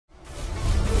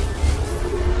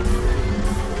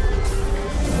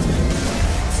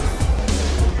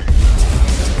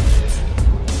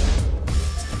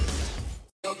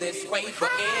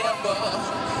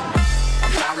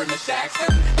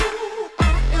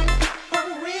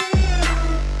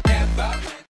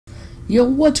Yo,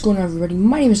 what's going on everybody?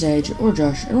 My name is Edge, or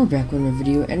Josh, and we're back with another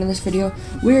video. And in this video,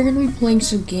 we are going to be playing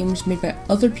some games made by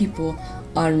other people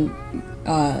on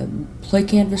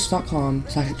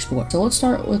playcanvas.com/explore. So let's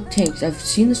start with Tanx. I've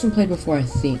seen this one played before, I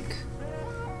think.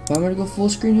 But I'm going to go full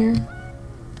screen here.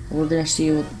 We're going to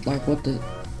see what the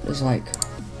is like.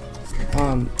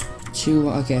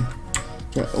 Okay.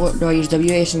 What do I use?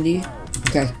 WASD?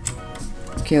 Okay.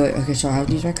 Okay, wait, okay, so I have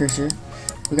to use my cursor.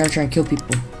 We gotta try and kill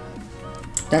people.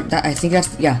 I think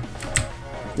that's, yeah.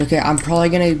 Okay, I'm probably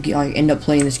gonna end up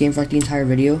playing this game for the entire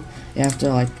video. You have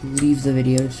to leave the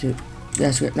video to,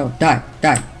 that's good. No, die.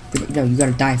 No, you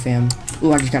gotta die, fam.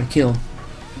 Ooh, I just got a kill.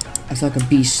 I feel like a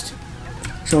beast.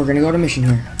 So we're gonna go to mission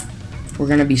here. We're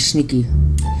gonna be sneaky.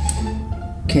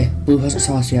 Okay, blue hasn't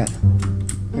saw us yet.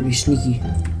 We're gonna be sneaky.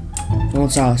 No one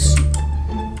saw us.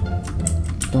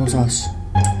 No one saw us.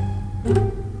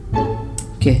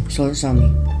 Okay, so it saw me.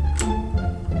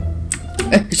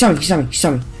 He saw me. Kill him.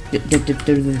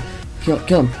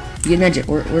 You get ninja.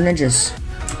 We're ninjas.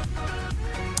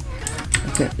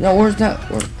 Okay, no, where's that?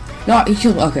 No, he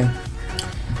killed me. Okay.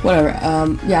 Whatever.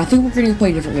 Yeah, I think we're gonna play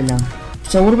a different game now.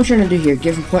 So what are we trying to do here?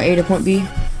 Get from point A to point B?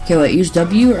 Okay, wait, use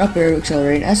W or up arrow to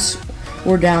accelerate, and S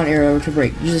or down arrow to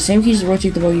brake. Use the same keys to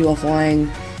rotate the buggy while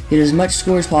flying. Get as much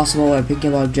score as possible by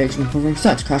picking up objects and performing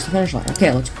stunts across the finish line.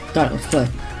 Okay, let's play.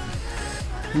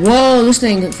 Whoa, this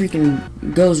thing freaking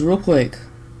goes real quick.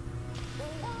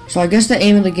 So I guess the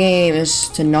aim of the game is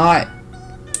to not...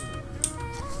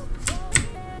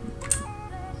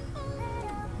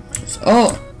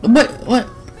 Oh, what?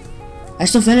 I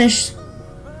still finished.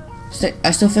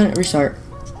 I still finished. Restart.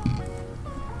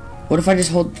 What if I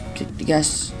just hold the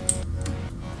gas?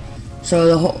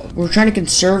 So we're trying to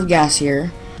conserve gas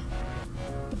here.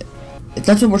 If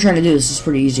that's what we're trying to do, this is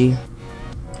pretty easy.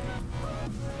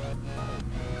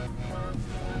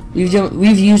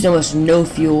 We've used almost no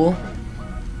fuel,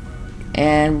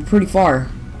 and we're pretty far.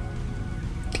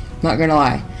 Not gonna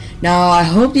lie. Now I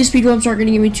hope these speed bumps aren't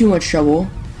gonna give me too much trouble.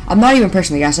 I'm not even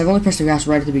pressing the gas. I've only pressed the gas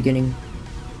right at the beginning.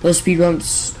 Those speed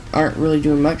bumps aren't really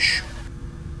doing much.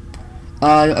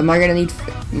 Am I gonna need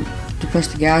to press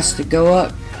the gas to go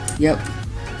up? Yep.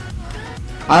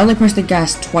 I only pressed the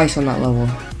gas twice on that level.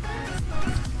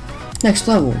 Next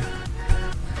level.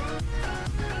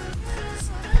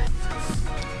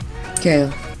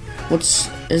 Okay, is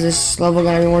this level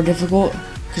gonna be more difficult?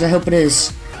 Because I hope it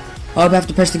is. I hope I have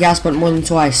to press the gas button more than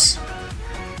twice.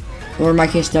 Or in my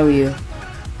case, W.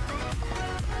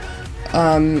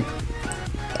 I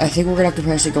think we're gonna have to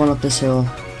press it going up this hill.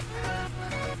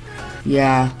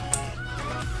 Yeah.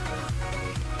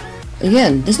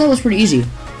 Again, this level's pretty easy.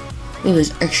 Look,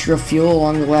 there's extra fuel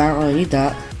along the way. I don't really need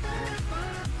that.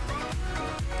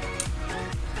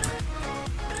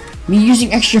 Me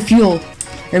using extra fuel,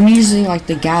 or me using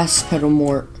the gas pedal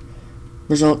more,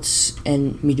 results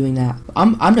in me doing that.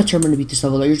 I'm determined to beat this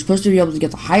level. You're supposed to be able to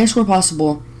get the highest score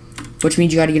possible, which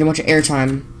means you got to get a bunch of air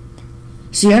time.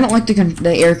 See, I don't like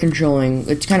the air controlling.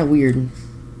 It's kind of weird.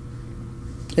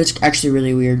 It's actually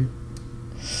really weird.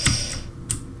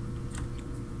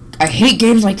 I hate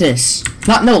games like this.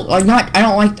 I'm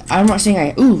not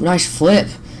saying ooh, nice flip.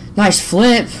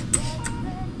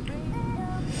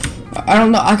 I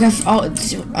don't know.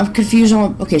 I'm confused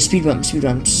on. Okay, speed bumps.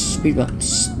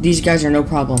 These guys are no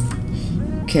problem.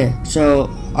 Okay, so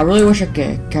I really wish I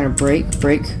could kind of brake.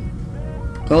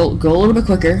 Go a little bit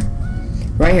quicker.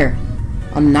 Right here.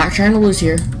 I'm not trying to lose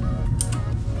here.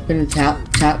 I'm gonna tap.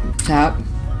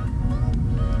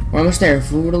 We're almost there.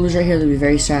 If we were to lose right here, that'd be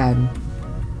very sad.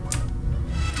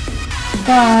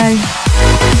 Bye.